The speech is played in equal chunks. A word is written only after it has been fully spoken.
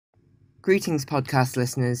Greetings, podcast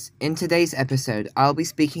listeners. In today's episode, I'll be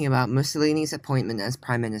speaking about Mussolini's appointment as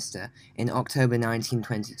Prime Minister in October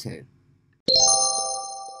 1922.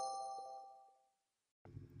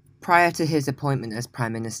 Prior to his appointment as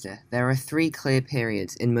Prime Minister, there are three clear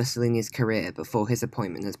periods in Mussolini's career before his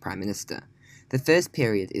appointment as Prime Minister. The first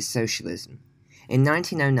period is socialism. In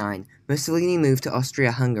 1909, Mussolini moved to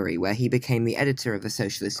Austria-Hungary, where he became the editor of a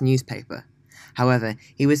socialist newspaper. However,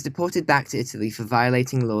 he was deported back to Italy for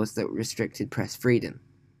violating laws that restricted press freedom.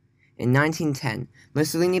 In 1910,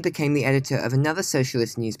 Mussolini became the editor of another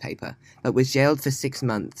socialist newspaper, but was jailed for 6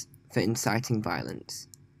 months for inciting violence.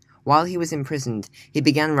 While he was imprisoned, he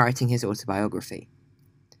began writing his autobiography.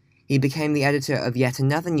 He became the editor of yet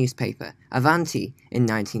another newspaper, Avanti, in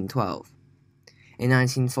 1912. In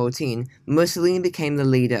 1914, Mussolini became the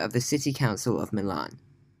leader of the City Council of Milan.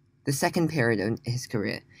 The second period of his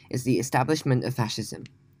career is the establishment of fascism.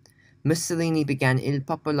 Mussolini began Il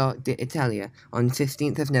Popolo d'Italia on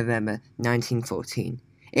 15th of November 1914.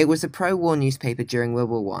 It was a pro-war newspaper during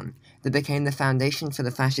World War I that became the foundation for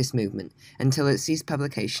the fascist movement until it ceased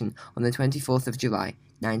publication on the 24th of July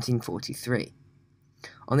 1943.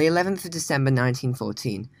 On the 11th of December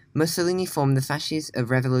 1914, Mussolini formed the Fasces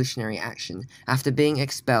of Revolutionary Action after being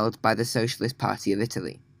expelled by the Socialist Party of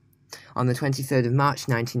Italy. On the 23rd of March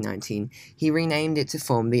 1919, he renamed it to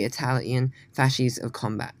form the Italian Fasces of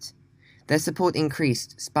Combat. Their support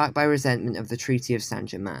increased, sparked by resentment of the Treaty of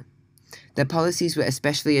Saint-Germain. Their policies were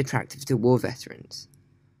especially attractive to war veterans.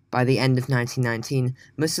 By the end of 1919,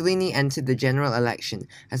 Mussolini entered the general election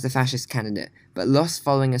as the fascist candidate, but lost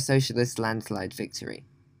following a socialist landslide victory.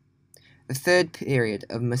 The third period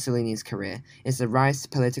of Mussolini's career is the rise to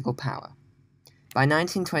political power. By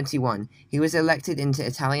 1921, he was elected into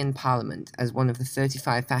Italian parliament as one of the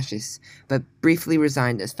 35 fascists, but briefly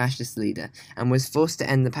resigned as fascist leader and was forced to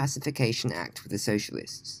end the Pacification Act with the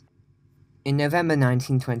socialists. In November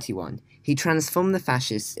 1921, he transformed the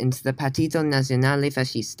fascists into the Partito Nazionale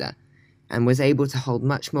Fascista and was able to hold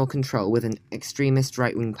much more control with an extremist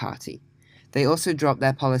right-wing party. They also dropped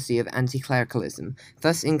their policy of anti-clericalism,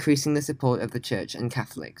 thus increasing the support of the Church and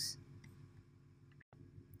Catholics.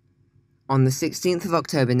 On the 16th of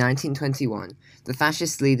October 1921, the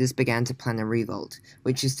fascist leaders began to plan a revolt,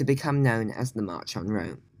 which is to become known as the March on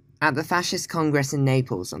Rome. At the Fascist Congress in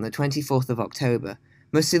Naples on the 24th of October,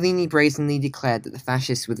 Mussolini brazenly declared that the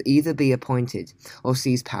fascists would either be appointed or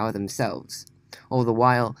seize power themselves. All the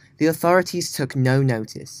while, the authorities took no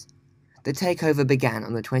notice. The takeover began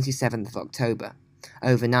on the 27th of October.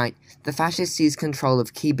 Overnight, the fascists seized control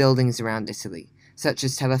of key buildings around Italy, such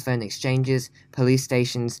as telephone exchanges, police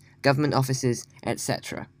stations, government offices,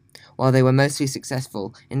 etc. While they were mostly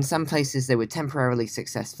successful, in some places they were temporarily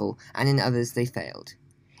successful, and in others they failed.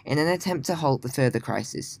 In an attempt to halt the further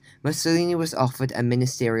crisis, Mussolini was offered a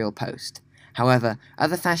ministerial post. However,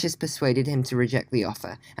 other fascists persuaded him to reject the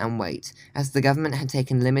offer and wait, as the government had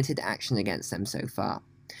taken limited action against them so far.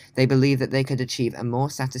 They believed that they could achieve a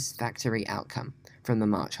more satisfactory outcome from the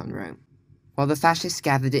March on Rome. While the fascists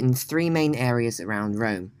gathered in three main areas around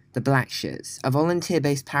Rome, the Black Shirts, a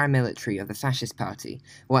volunteer-based paramilitary of the Fascist Party,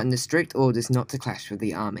 were under strict orders not to clash with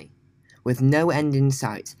the army. With no end in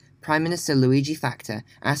sight, Prime Minister Luigi Facta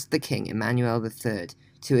asked the King Emmanuel III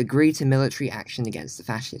to agree to military action against the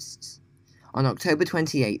fascists. On October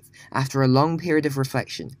 28th, after a long period of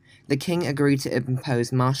reflection, the King agreed to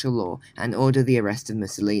impose martial law and order the arrest of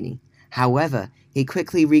Mussolini. However, he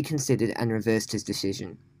quickly reconsidered and reversed his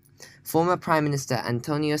decision. Former Prime Minister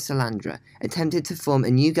Antonio Salandra attempted to form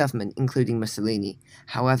a new government including Mussolini.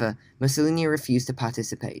 However, Mussolini refused to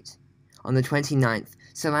participate. On the 29th,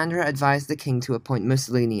 Salandra advised the king to appoint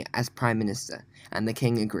Mussolini as Prime Minister, and the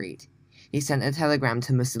king agreed. He sent a telegram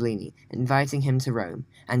to Mussolini inviting him to Rome,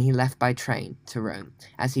 and he left by train to Rome,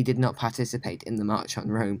 as he did not participate in the March on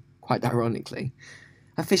Rome, quite ironically.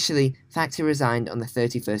 Officially, Facta resigned on the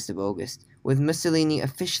 31st of August, with Mussolini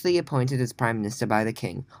officially appointed as Prime Minister by the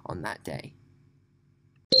King on that day.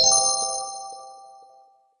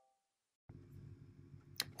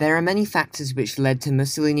 There are many factors which led to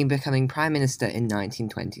Mussolini becoming Prime Minister in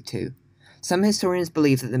 1922. Some historians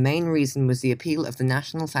believe that the main reason was the appeal of the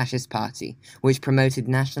National Fascist Party, which promoted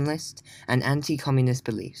nationalist and anti-communist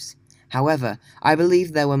beliefs. However, I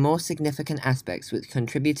believe there were more significant aspects which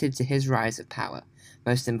contributed to his rise of power.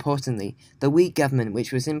 Most importantly, the weak government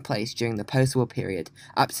which was in place during the post-war period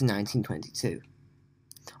up to 1922.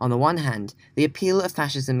 On the one hand, the appeal of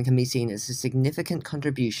fascism can be seen as a significant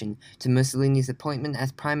contribution to Mussolini's appointment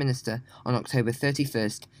as Prime Minister on October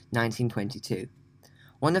 31st, 1922.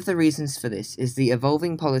 One of the reasons for this is the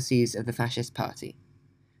evolving policies of the Fascist Party.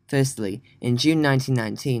 Firstly, in June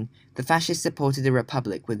 1919, the fascists supported a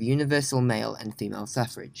republic with universal male and female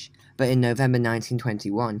suffrage, but in November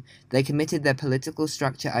 1921, they committed their political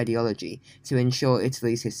structure ideology to ensure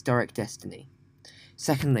Italy's historic destiny.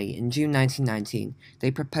 Secondly, in June 1919,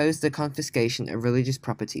 they proposed the confiscation of religious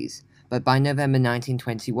properties, but by November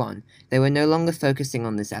 1921, they were no longer focusing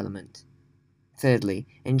on this element. Thirdly,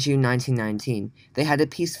 in June 1919, they had a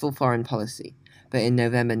peaceful foreign policy, but in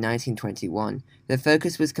November 1921, their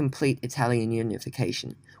focus was complete Italian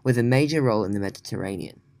unification, with a major role in the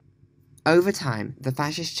Mediterranean. Over time, the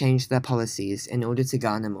fascists changed their policies in order to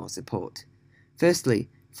garner more support. Firstly,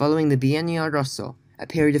 following the Biennio Rosso, a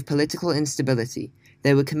period of political instability,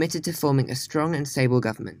 they were committed to forming a strong and stable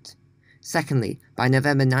government. Secondly, by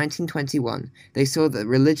November 1921, they saw that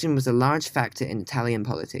religion was a large factor in Italian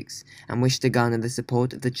politics and wished to garner the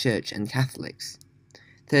support of the Church and Catholics.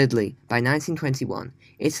 Thirdly, by 1921,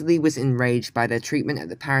 Italy was enraged by their treatment at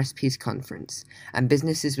the Paris Peace Conference, and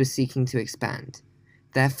businesses were seeking to expand.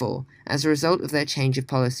 Therefore, as a result of their change of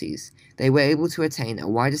policies, they were able to attain a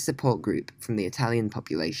wider support group from the Italian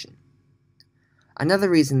population. Another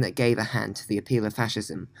reason that gave a hand to the appeal of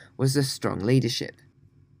fascism was the strong leadership.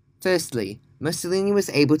 Firstly, Mussolini was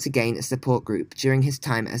able to gain a support group during his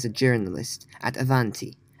time as a journalist at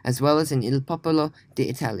Avanti, as well as in Il Popolo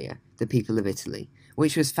d'Italia, the People of Italy,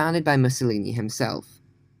 which was founded by Mussolini himself.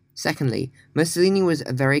 Secondly, Mussolini was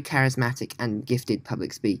a very charismatic and gifted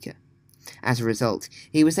public speaker. As a result,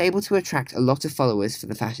 he was able to attract a lot of followers for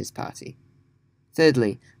the fascist party.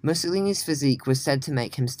 Thirdly, Mussolini's physique was said to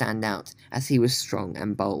make him stand out, as he was strong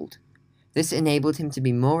and bold. This enabled him to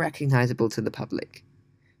be more recognizable to the public.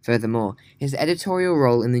 Furthermore, his editorial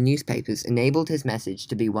role in the newspapers enabled his message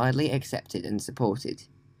to be widely accepted and supported.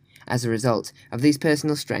 As a result of these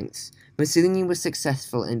personal strengths, Mussolini was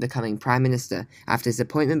successful in becoming prime minister after his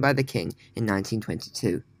appointment by the king in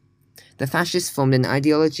 1922. The fascists formed an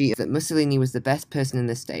ideology that Mussolini was the best person in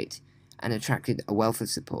the state and attracted a wealth of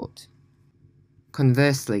support.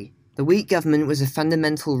 Conversely, the weak government was a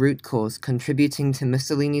fundamental root cause contributing to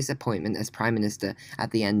Mussolini's appointment as prime minister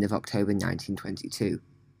at the end of October 1922.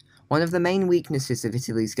 One of the main weaknesses of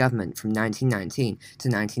Italy's government from 1919 to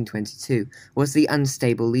 1922 was the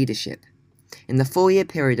unstable leadership. In the 4-year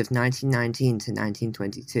period of 1919 to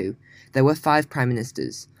 1922, there were 5 prime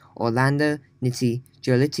ministers: Orlando, Nitti,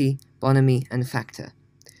 Giolitti, Bonomi, and Facta.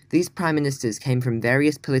 These prime ministers came from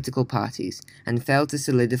various political parties and failed to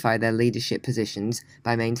solidify their leadership positions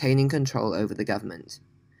by maintaining control over the government.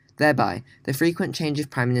 Thereby, the frequent change of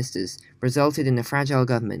prime ministers resulted in a fragile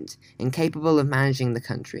government, incapable of managing the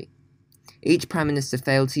country. Each prime minister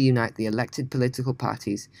failed to unite the elected political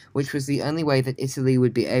parties, which was the only way that Italy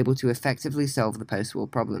would be able to effectively solve the post-war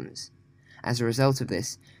problems. As a result of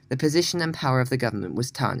this, the position and power of the government was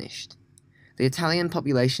tarnished. The Italian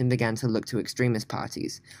population began to look to extremist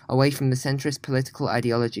parties, away from the centrist political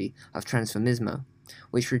ideology of Transformismo,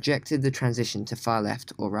 which rejected the transition to far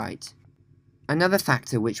left or right. Another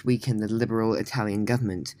factor which weakened the liberal Italian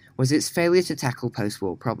government was its failure to tackle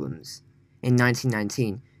post-war problems. In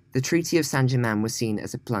 1919, the Treaty of Saint-Germain was seen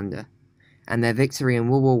as a blunder, and their victory in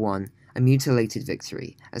World War I, a mutilated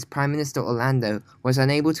victory, as Prime Minister Orlando was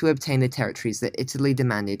unable to obtain the territories that Italy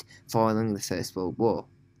demanded following the First World War.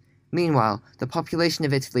 Meanwhile, the population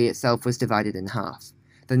of Italy itself was divided in half.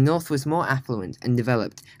 The north was more affluent and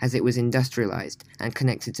developed as it was industrialized and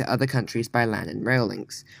connected to other countries by land and rail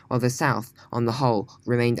links, while the south, on the whole,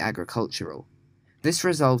 remained agricultural. This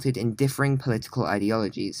resulted in differing political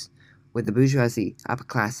ideologies, with the bourgeoisie, upper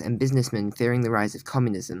class, and businessmen fearing the rise of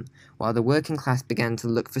communism, while the working class began to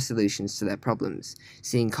look for solutions to their problems,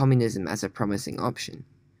 seeing communism as a promising option.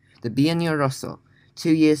 The Biennio Rosso,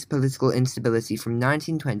 2 years' political instability from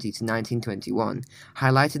 1920 to 1921,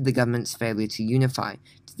 highlighted the government's failure to unify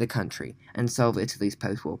the country and solve Italy's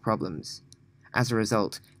post-war problems. As a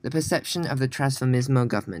result, the perception of the Trasformismo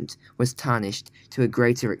government was tarnished to a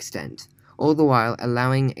greater extent, all the while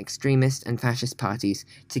allowing extremist and fascist parties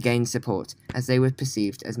to gain support as they were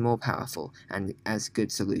perceived as more powerful and as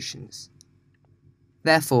good solutions.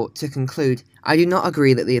 Therefore, to conclude, I do not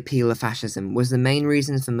agree that the appeal of fascism was the main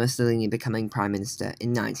reason for Mussolini becoming prime minister in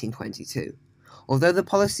 1922. Although the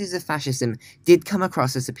policies of fascism did come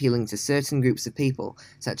across as appealing to certain groups of people,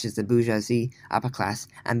 such as the bourgeoisie, upper class,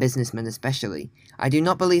 and businessmen especially, I do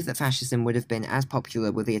not believe that fascism would have been as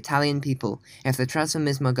popular with the Italian people if the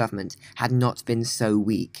Trasformismo government had not been so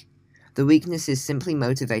weak. The weaknesses simply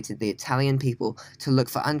motivated the Italian people to look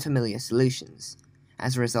for unfamiliar solutions.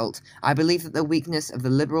 As a result, I believe that the weakness of the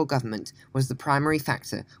liberal government was the primary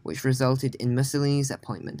factor which resulted in Mussolini's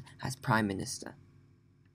appointment as prime minister.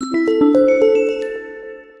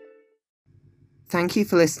 Thank you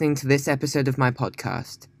for listening to this episode of my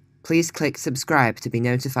podcast. Please click subscribe to be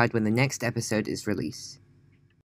notified when the next episode is released.